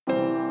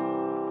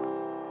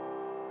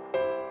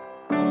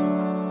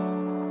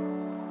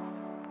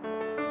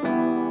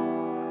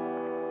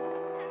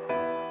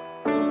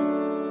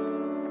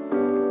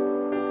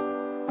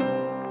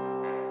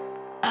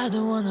I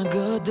don't wanna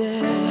go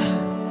there.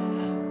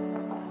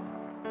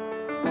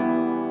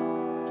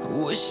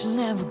 Wish I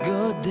never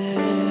go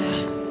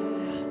there.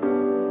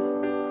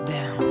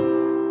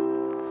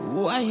 Damn,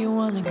 why you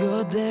wanna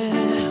go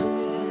there?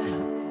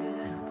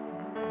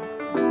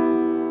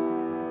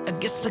 I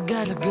guess I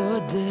gotta go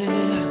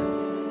there.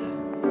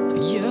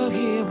 You're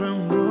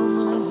hearing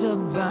rumors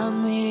about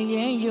me,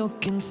 and you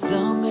can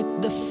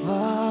stomach the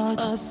thought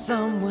of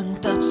someone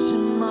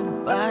touching my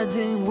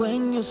body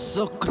when you're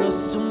so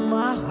close to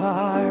my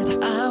heart.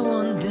 I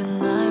won't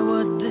deny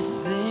what they're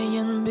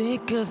saying,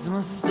 because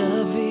most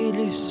of it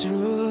is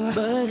true,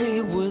 but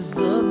it was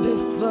all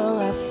before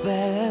I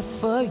fell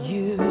for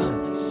you.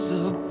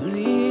 So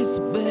please,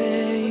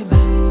 babe,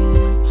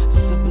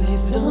 so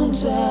please don't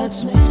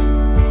judge me,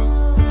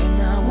 and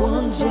I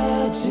won't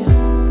judge you,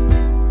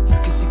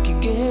 cause it can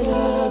get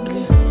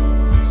ugly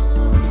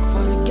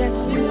before it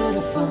gets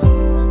beautiful.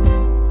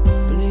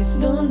 Please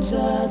don't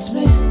judge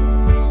me,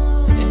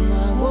 and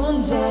I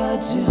won't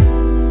judge you.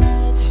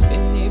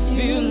 And if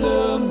you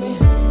love me,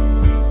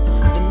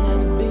 then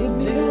it'll be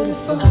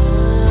beautiful.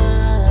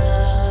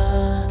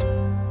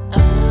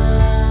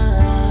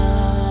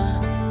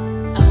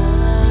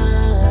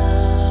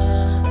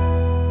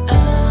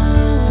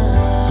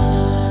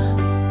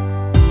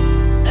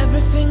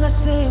 Everything I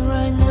say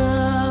right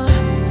now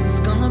is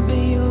gonna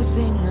be used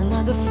in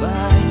another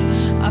fight.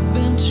 I've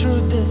been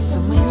through this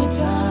so many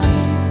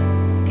times.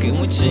 Can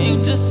we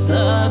change the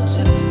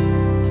subject?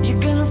 You're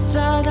gonna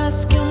start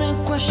asking me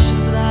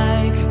questions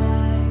like,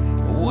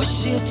 was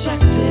she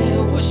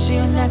attractive? Was she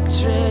an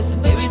actress?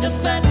 Baby, the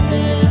fact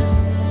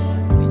is,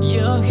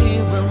 you're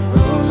hearing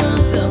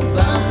rumors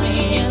about me,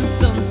 and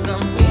some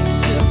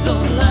pictures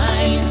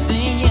online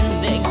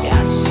saying they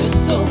got you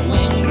so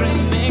angry,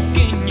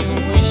 making you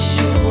wish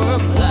you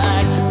were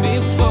black.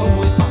 Before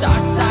we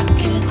start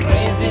talking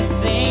crazy,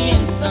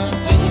 saying some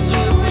things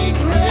we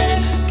regret,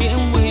 can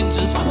we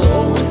just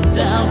slow it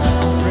down?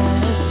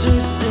 Press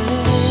reset.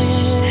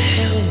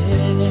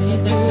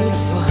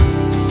 Beautiful.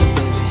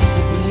 So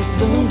please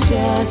don't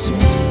judge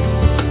me,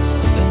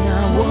 and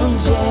I won't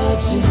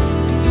judge you,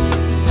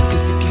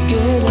 cause it can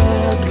get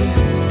ugly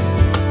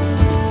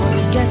before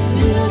it gets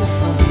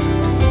beautiful.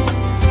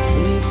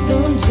 Please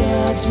don't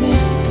judge me,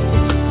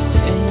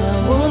 and I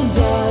won't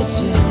judge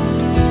you.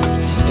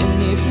 And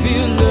if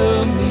you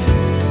love me,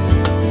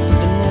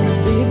 then it'll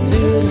be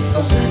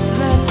beautiful. Just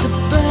let the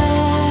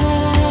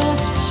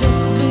best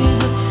just be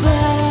the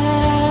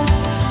best.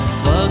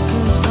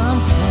 Focus on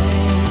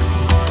things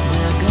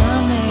that are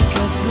gonna make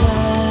us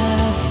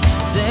laugh.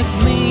 Take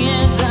me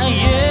as I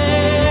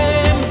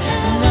am,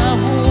 not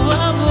who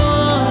I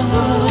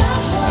was.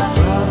 I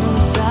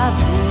promise I'll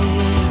be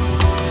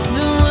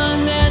the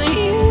one that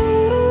you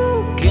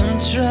can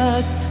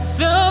trust.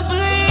 So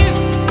please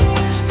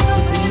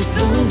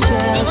don't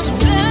judge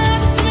me,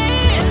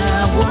 and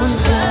I won't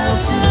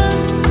judge you,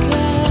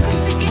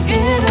 cause it can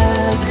get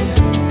ugly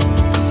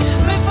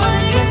before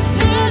it gets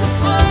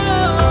beautiful.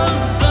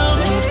 So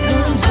please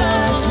don't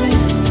judge me,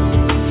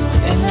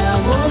 and I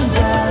won't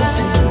judge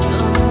you.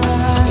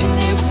 And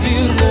if you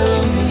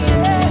love me,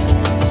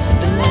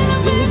 then let it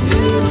be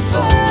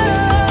beautiful.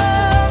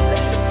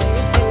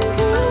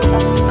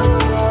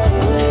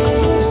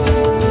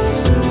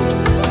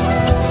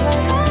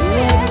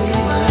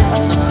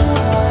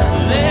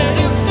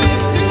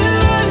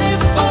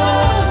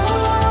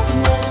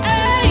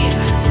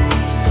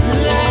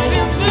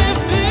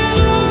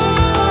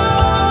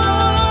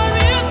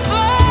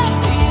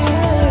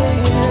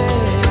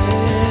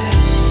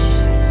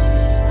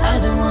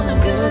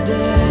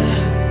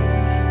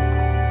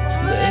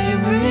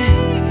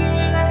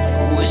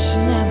 Wish I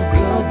never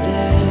go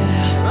there.